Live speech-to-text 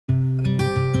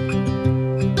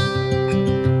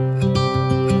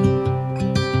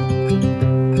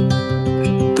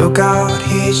Look out,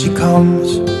 here she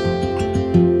comes, the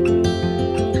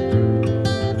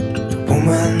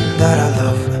woman that I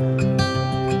love.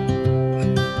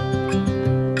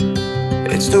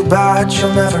 It's too bad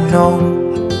she'll never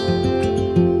know.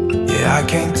 Yeah, I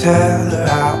can't tell her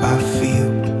how I feel,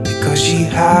 because she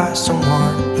has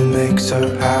someone who makes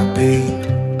her happy.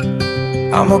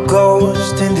 I'm a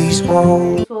ghost in these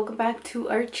walls. Welcome back to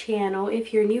our channel.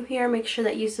 If you're new here, make sure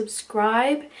that you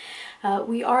subscribe.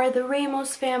 We are the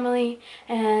Ramos family,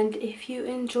 and if you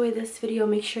enjoy this video,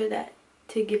 make sure that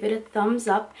to give it a thumbs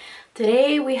up.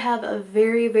 Today we have a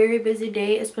very busy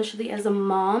day, especially as a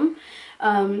mom.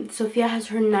 Sophia has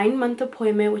her 9-month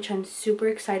appointment, which I'm super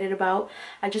excited about.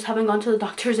 I just haven't gone to the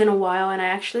doctors in a while, and I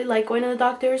actually like going to the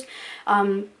doctors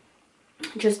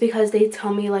just because they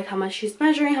tell me like how much she's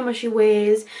measuring, how much she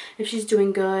weighs, if she's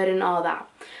doing good and all that.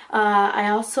 I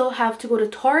also have to go to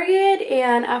Target,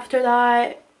 and after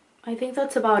that I think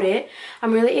that's about it.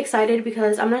 I'm really excited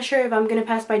because I'm not sure if I'm gonna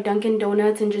pass by Dunkin'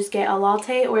 Donuts and just get a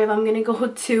latte, or if I'm gonna go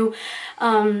to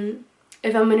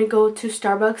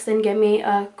Starbucks and get me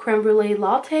a creme brulee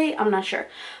latte. I'm not sure,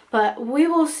 but we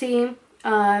will see.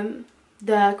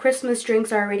 The Christmas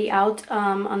drinks are already out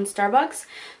on Starbucks,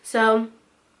 so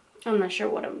I'm not sure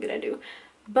what I'm gonna do,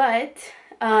 but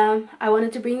I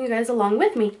wanted to bring you guys along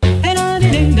with me.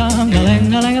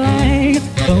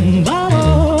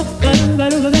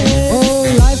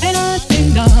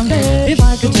 If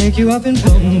I could take you up in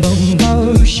boom boom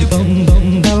bosh, boom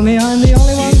boom, tell me I'm the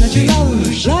only one that you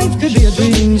love. Life could be a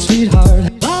dream,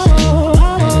 sweetheart.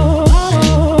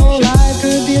 Life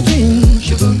could be a dream.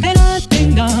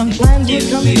 Plans would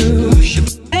come true.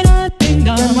 Spend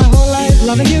my whole life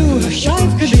loving you.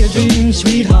 Life could be a dream,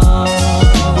 sweetheart.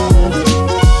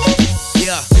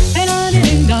 Yeah.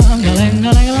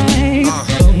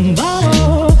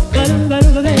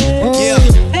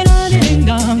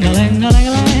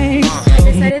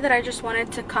 That I just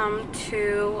wanted to come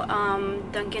to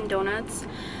Dunkin' Donuts.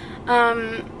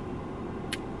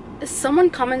 Someone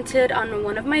commented on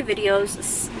one of my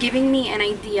videos giving me an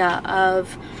idea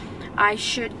of I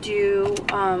should do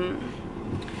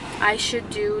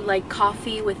like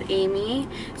coffee with Amy.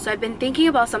 So I've been thinking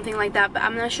about something like that, but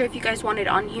I'm not sure if you guys want it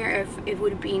on here, if it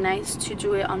would be nice to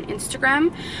do it on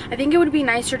Instagram. I think it would be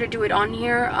nicer to do it on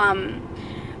here,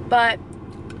 but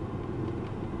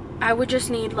I would just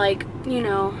need, like, you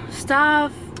know,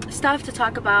 stuff to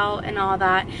talk about and all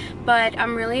that. But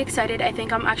I'm really excited. I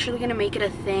think I'm actually gonna make it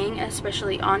a thing,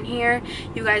 especially on here.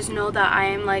 You guys know that I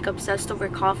am like obsessed over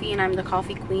coffee, and I'm the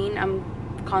coffee queen. I'm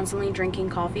constantly drinking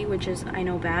coffee, which is, I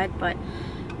know, bad, but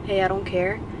hey, I don't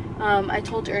care. I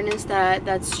told Ernest that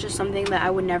that's just something that I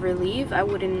would never leave. I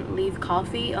wouldn't leave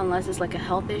coffee unless it's like a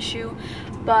health issue.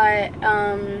 But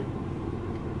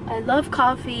I love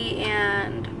coffee,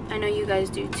 and I know you guys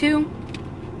do too.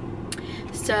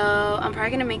 So I'm probably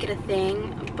gonna make it a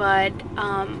thing. But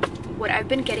what I've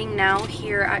been getting now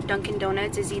here at Dunkin'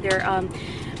 Donuts is either an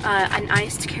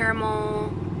iced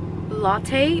caramel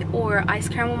latte or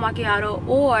iced caramel macchiato,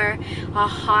 or a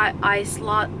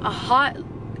hot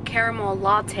caramel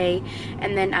latte,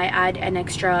 and then I add an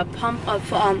extra pump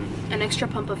of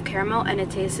caramel, and it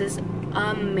tastes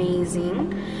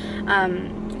amazing.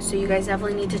 So you guys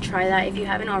definitely need to try that if you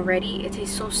haven't already. It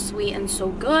tastes so sweet and so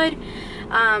good.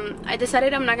 I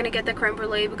decided I'm not gonna get the creme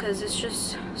brulee because it's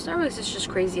just, Starbucks is just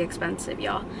crazy expensive,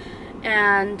 y'all.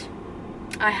 And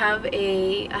I have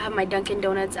my Dunkin'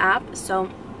 Donuts app, so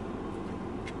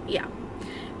yeah.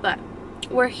 But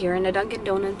we're here in the Dunkin'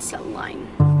 Donuts line.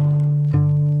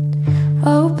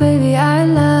 Oh baby, I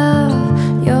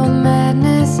love your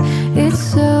madness. It's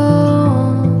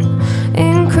so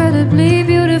incredibly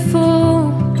beautiful.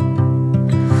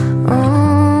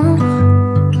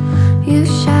 You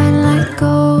shine like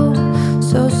gold,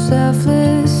 so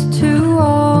selfless to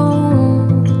all,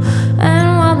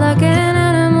 and wild like an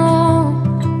animal.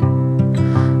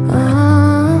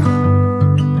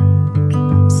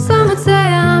 Some would say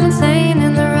I'm insane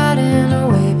in the right in a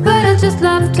way, but I just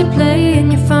love to play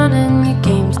in your fun and your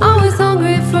games. Always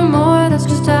hungry for more.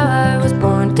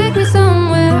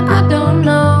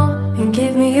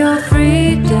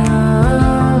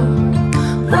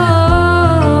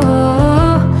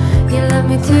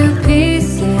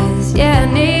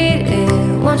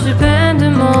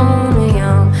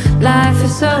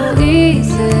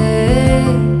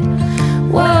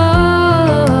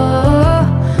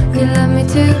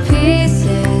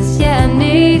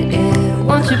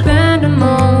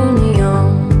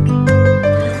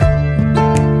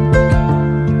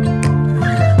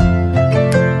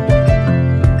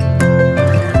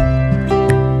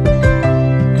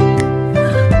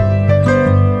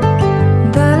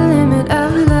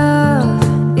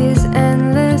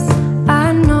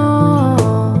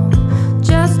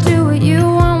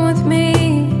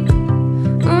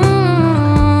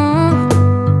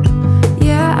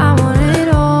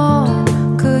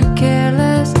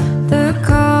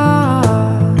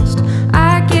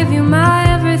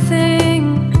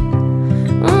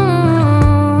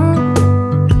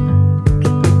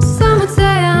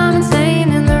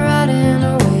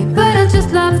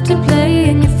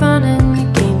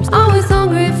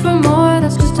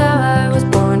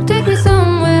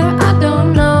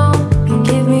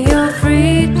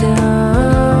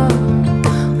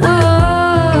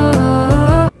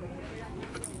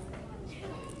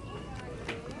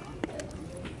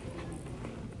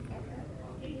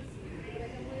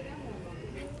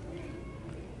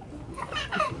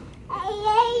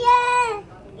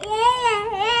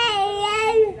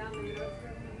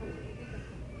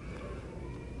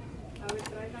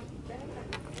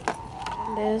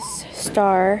 this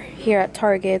star here at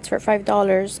Target. It's for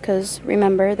 $5 because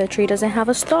remember the tree doesn't have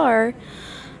a star.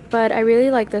 But I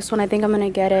really like this one. I think I'm gonna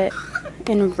get it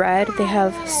in red. They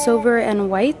have silver and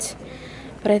white,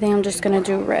 but I think I'm just gonna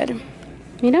do red.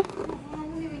 Mira?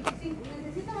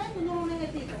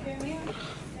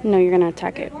 No, you're gonna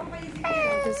attack it.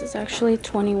 This is actually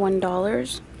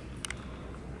 $21.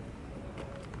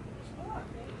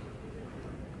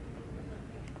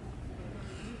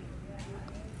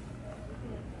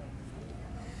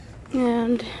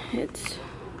 And it's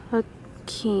a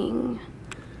king.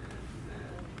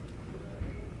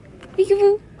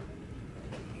 Peekaboo.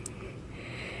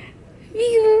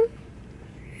 Peekaboo.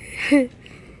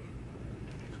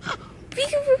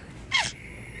 Peekaboo.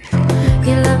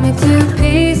 You love me to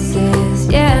pieces,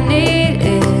 yeah, I need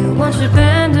it. Once you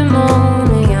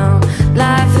pandemonium,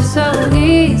 life is so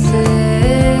easy.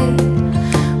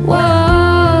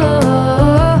 Whoa,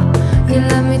 you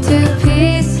love me to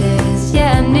pieces,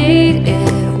 yeah, I need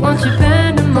it. Once you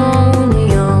pandemonium.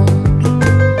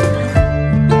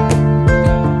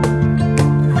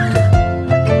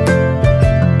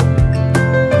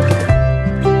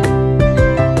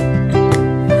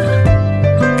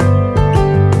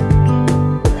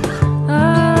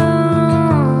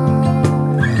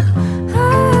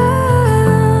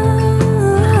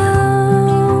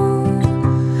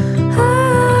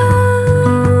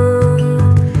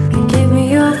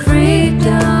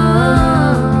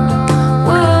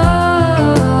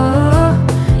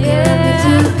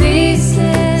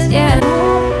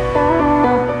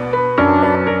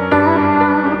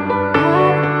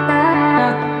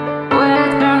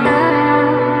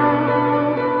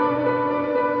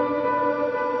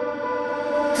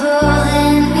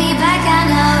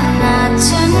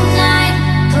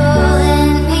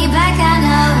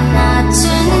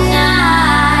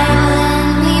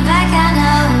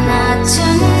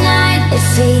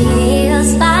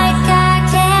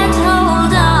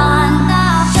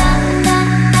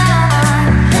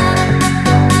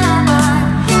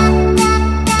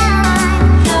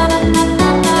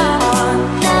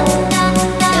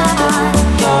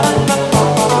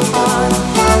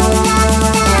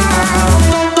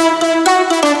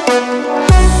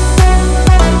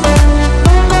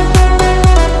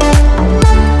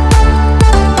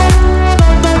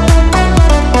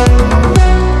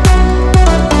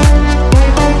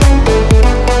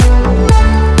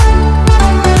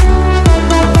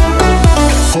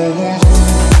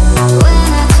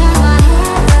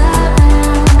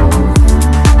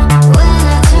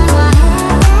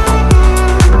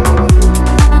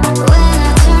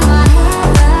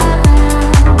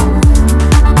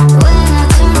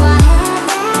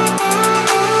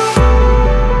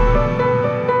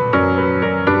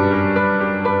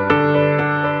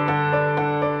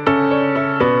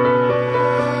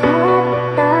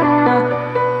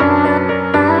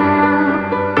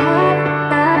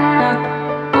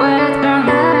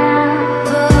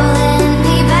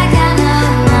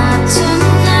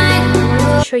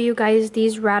 Show you guys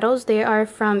these rattles. They are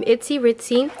from Itzy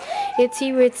Ritzy.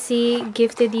 Itzy Ritzy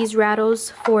gifted these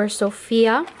rattles for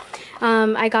Sophia.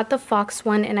 I got the fox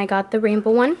one and I got the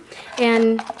rainbow one,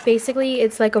 and basically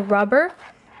it's like a rubber.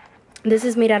 This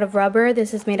is made out of rubber.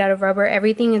 This is made out of rubber.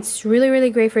 Everything. It's really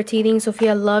great for teething.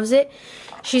 Sophia loves it.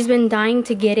 She's been dying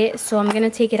to get it, so I'm gonna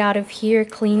take it out of here,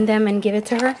 clean them, and give it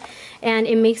to her. And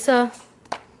it makes a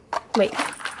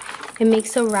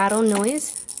rattle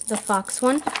noise, the fox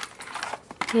one,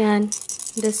 and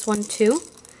this one too.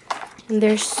 And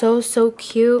they're so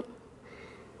cute.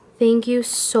 Thank you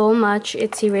so much,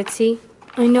 Itzy Ritzy.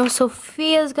 I know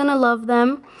Sophia's gonna love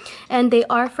them, and they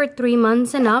are for 3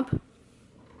 months and up.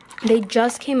 They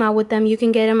just came out with them. You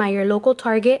can get them at your local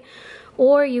Target,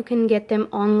 or you can get them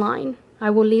online. I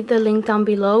will leave the link down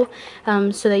below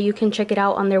so that you can check it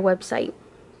out on their website.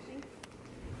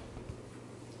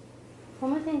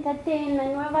 Vamos a sentarte en la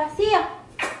nueva silla.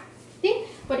 ¿Sí?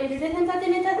 Por eso te sentaste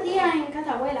en esta silla en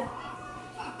casa abuela.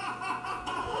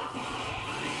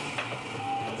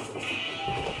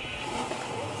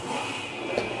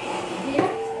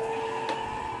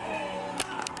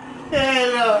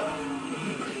 Hello.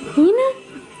 Nina?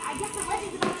 I guess the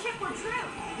legends about Chip were true.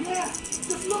 Yeah,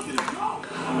 just look at it go.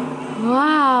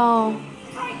 Wow.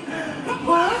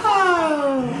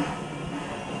 Wow.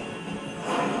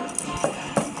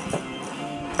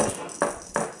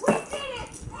 We did it.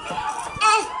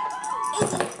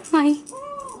 Hi.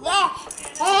 Yeah.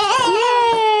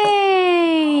 Yay!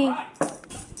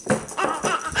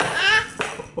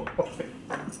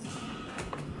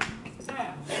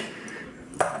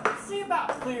 See about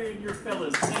clearing your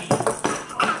fella's name.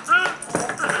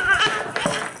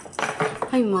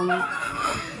 Hi, Mama.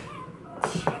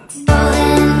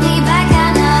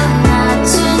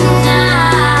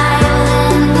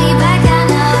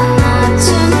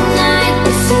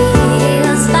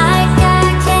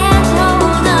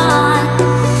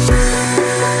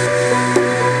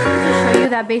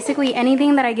 basically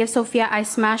anything that I give Sophia, I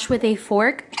smash with a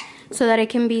fork so that it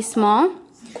can be small.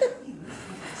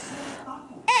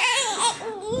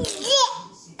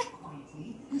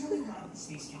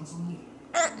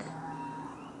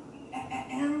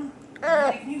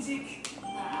 Music.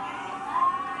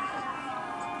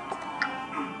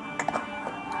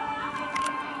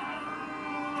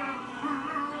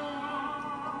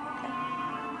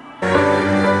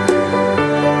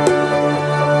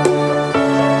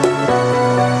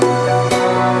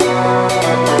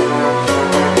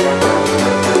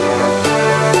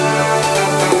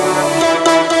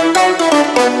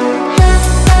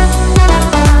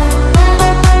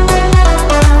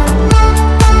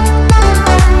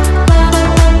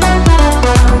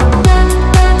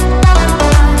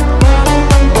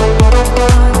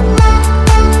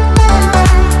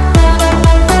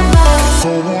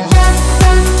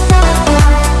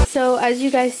 As you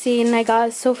guys seen, I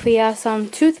got Sophia some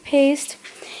toothpaste,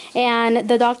 and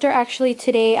the doctor actually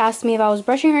today asked me if I was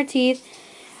brushing her teeth,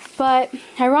 but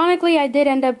ironically I did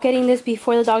end up getting this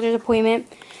before the doctor's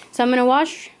appointment, so I'm gonna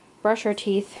brush her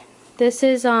teeth. This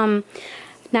is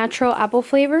natural apple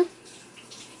flavor,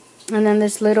 and then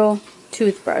this little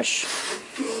toothbrush.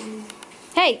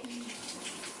 Hey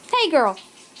girl,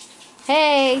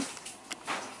 hey,